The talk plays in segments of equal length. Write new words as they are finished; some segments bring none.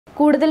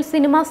കൂടുതൽ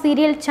cinema,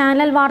 serial,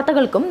 channel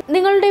വാർത്തകൾക്കും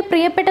നിങ്ങളുടെ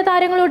പ്രിയപ്പെട്ട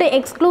താരങ്ങളുടെ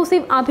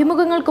എക്സ്ക്ലൂസീവ്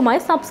അഭിമുഖങ്ങൾക്കുമായി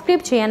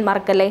സബ്സ്ക്രൈബ് ചെയ്യാൻ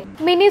മറക്കല്ലേ.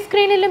 മിനി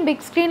സ്ക്രീനിലും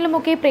ബിഗ്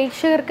സ്ക്രീനിലുമൊക്കെ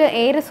പ്രേക്ഷകർക്ക്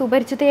ഏറെ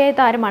സുപരിചിതയായ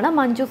താരമാണ്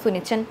മഞ്ജു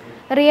സുനിച്ചൻ.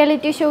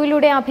 റിയാലിറ്റി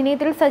ഷോയിലൂടെ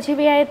അഭിനയത്തിൽ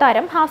സജീവയായ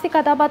താരം ഹാസ്യ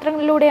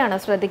കഥാപാത്രങ്ങളിലൂടെയാണ്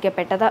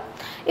ശ്രദ്ധിക്കപ്പെട്ടത്.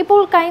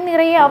 ഇപ്പോൾ കൈ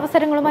നിറയെ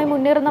അവസരങ്ങളുമായി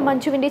മുന്നേറുന്ന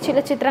മഞ്ജുവിന്റെ ചില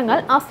ചിത്രങ്ങൾ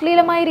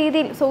അശ്ലീലമായ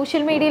രീതിയിൽ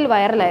സോഷ്യൽ മീഡിയയിൽ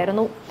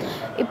വൈറലായിരുന്നു.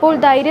 ഇപ്പോൾ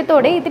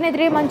ധൈര്യത്തോടെ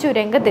ഇതിനെതിരെ മഞ്ജു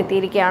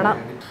രംഗത്തെത്തിയിരിക്കുകയാണ്.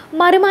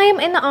 മറിമായം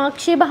എന്ന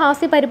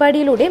ആക്ഷേപഹാസ്യ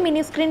പരിപാടിയിലൂടെ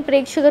മിനി സ്ക്രീൻ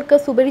പ്രേക്ഷകർക്ക്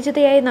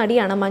സുപരിചിതയായ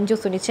നടിയാണ് മഞ്ജു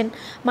സുനിച്ചൻ.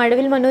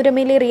 മഴവിൽ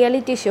മനോരമയിലെ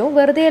റിയാലിറ്റി ഷോ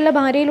വെറുതെയല്ല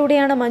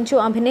ഭാര്യയിലൂടെയാണ് മഞ്ജു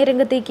അഭിനയ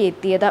രംഗത്തേക്ക്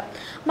എത്തിയത്.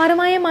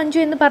 മറിമായം മഞ്ജു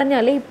എന്ന്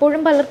പറഞ്ഞാൽ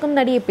ഇപ്പോഴും പലർക്കും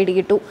നടിയെ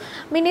പിടികിട്ടു.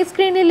 മിനി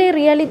സ്ക്രീനിലെ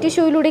റിയാലിറ്റി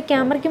ഷോയിലൂടെ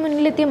ക്യാമറയ്ക്ക്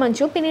മുന്നിലെത്തിയ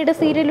മഞ്ജു പിന്നീട്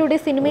സീരിയലിലൂടെ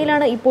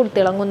സിനിമയിലാണ് ഇപ്പോൾ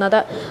തിളങ്ങുന്നത്.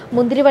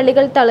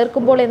 മുന്തിരിവള്ളികൾ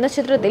തളിർക്കുമ്പോൾ എന്ന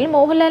ചിത്രത്തിൽ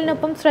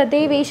മോഹൻലാലിനൊപ്പം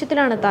ശ്രദ്ധേയ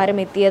വേഷത്തിലാണ് താരം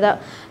എത്തിയത്.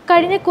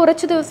 കഴിഞ്ഞ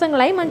കുറച്ചു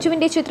ദിവസങ്ങളായി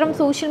മഞ്ജുവിന്റെ ചിത്രം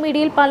സോഷ്യൽ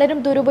മീഡിയയിൽ പലരും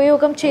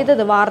ദുരുപയോഗം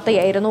ചെയ്തത്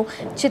വാർത്തയായിരുന്നു.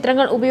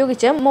 ചിത്രങ്ങൾ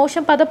ഉപയോഗിച്ച്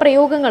മോശം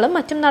പദപ്രയോഗങ്ങളും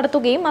മറ്റും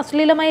നടത്തുകയും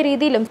അശ്ലീലമായ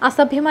രീതിയിലും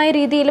അസഭ്യമായ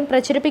രീതിയിലും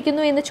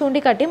പ്രചരിപ്പിക്കുന്നു എന്ന്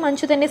ചൂണ്ടിക്കാട്ടി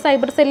മഞ്ജു തന്നെ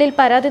സൈബർ സെല്ലിൽ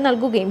പരാതി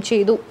നൽകുകയും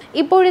ചെയ്തു.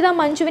 ഇപ്പോഴിതാ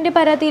മഞ്ജുവിന്റെ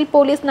പരാതിയിൽ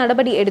പോലീസ്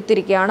നടപടി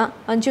എടുത്തിരിക്കുകയാണ്.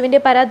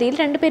 മഞ്ജുവിന്റെ പരാതിയിൽ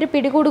 2 പേരെ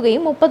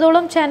പിടികൂടുകയും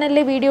 30ഓളം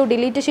ചാനലിലെ വീഡിയോ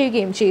ഡിലീറ്റ്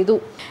ചെയ്യുകയും ചെയ്തു.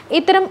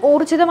 ഇത്തരം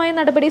ഊർജിതമായ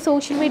നടപടി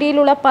സോഷ്യൽ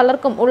മീഡിയയിലുള്ള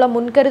പലർക്കും ഉള്ള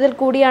മുൻകരുതൽ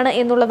കൂടിയാണ്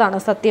എന്നുള്ളതാണ്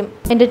സത്യം.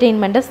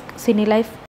 Entertainment desk, Sini life.